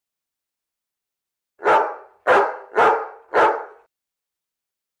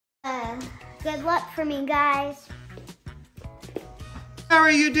Good luck for me, guys. How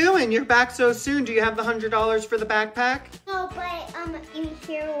are you doing? You're back so soon. Do you have the $100 for the backpack? No, but you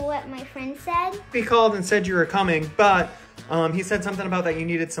hear what my friend said? He called and said you were coming, but he said something about that you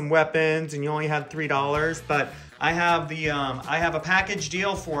needed some weapons and you only had $3. But I have a package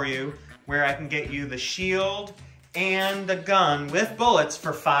deal for you where I can get you the shield and the gun with bullets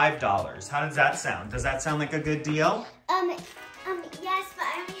for $5. How does that sound? Does that sound like a good deal? Yes, but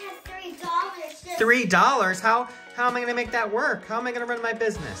I only have $3. $3? How am I gonna make that work? How am I gonna run my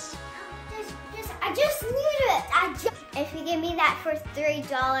business? I just need it. If you give me that for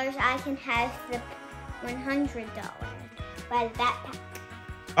 $3, I can have the $100 by the backpack.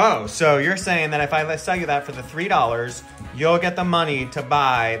 Oh, so you're saying that if I sell you that for the $3, you'll get the money to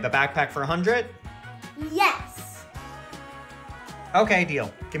buy the backpack for $100? Yes. Okay,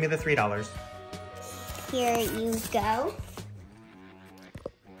 deal. Give me the $3. Here you go.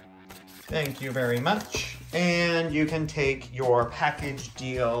 Thank you very much. And you can take your package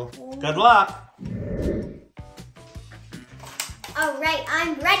deal. Good luck. All right,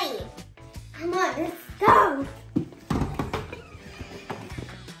 I'm ready. Come on, let's go.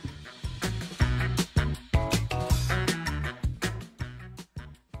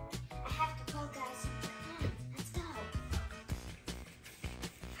 I have to go, guys. Come on, let's go.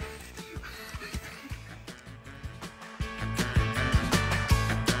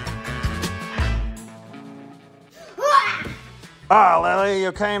 Ah, Lily,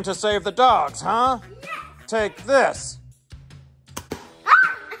 you came to save the dogs, huh? Yes. Take this.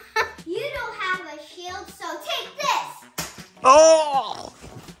 You don't have a shield, so take this. Oh!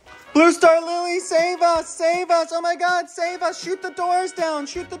 Blue Star Lily, save us! Save us! Oh my God, save us! Shoot the doors down!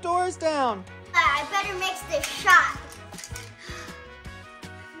 Shoot the doors down! I better mix this shot.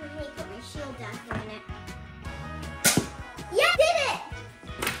 Let me put my shield down for a minute. Yeah, did it!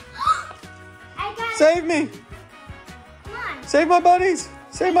 I got it. Save me! Come on. Save my buddies!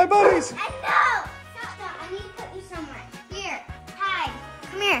 Save my buddies! I know! Stop. I need to put you somewhere. Here, hide.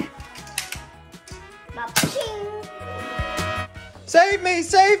 Come here. Ba-ching. Save me!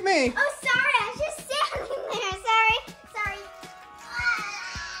 Save me! Oh, sorry. I was just standing there. Sorry.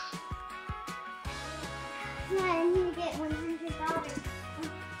 Come on, I need to get $100.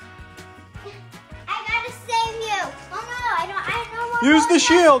 I gotta save you. Oh no, I don't want Use the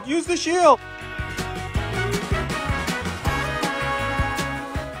shield! Use the shield!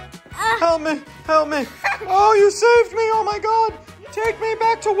 Help me! Help me! Oh, you saved me! Oh my God! Take me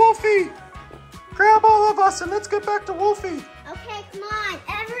back to Wolfie! Grab all of us and let's get back to Wolfie! Okay, come on,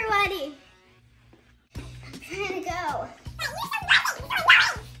 everybody. I'm trying to go.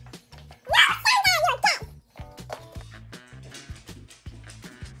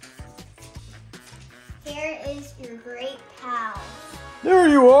 Here is your great pal. There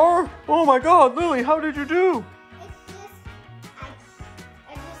you are! Oh my God, Lily, how did you do?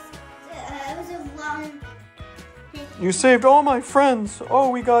 It was a long... You saved all my friends. Oh,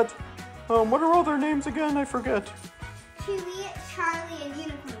 we got, what are all their names again? I forget. Chewy, Charlie, and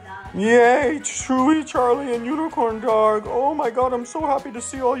Unicorn Dog. Yay, Chewy, Charlie, and Unicorn Dog. Oh my God, I'm so happy to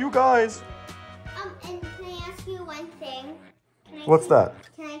see all you guys. And can I ask you one thing? What's that?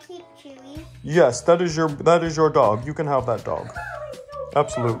 Can I keep Chewy? Yes, that is your dog. You can have that dog.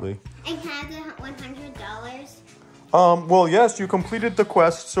 Absolutely. And can I have the $100? Well, yes, you completed the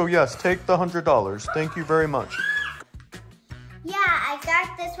quest, so yes, take the $100. Thank you very much. Yeah, I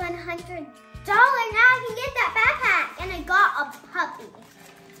got this $100. Now I can get that backpack. And I got a puppy.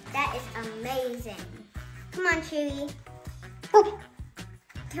 That is amazing. Come on, Chewy.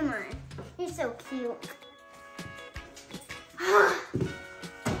 Come on. You're so cute.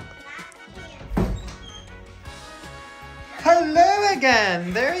 Hello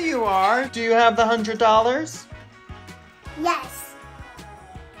again. There you are. Do you have the $100? Yes.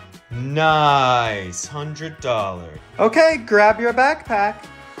 Nice. $100. Okay, grab your backpack.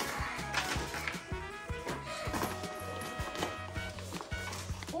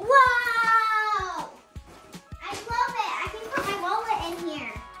 Whoa! I love it. I can put my wallet in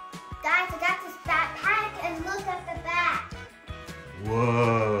here. Guys, I got this backpack and look at the back.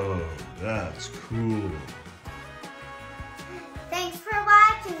 Whoa, that's cool. Thanks for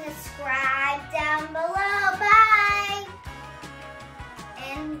watching. Subscribe down below. Bye.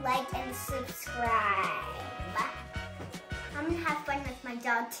 And like and subscribe. I'm gonna have fun with my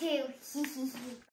dog too.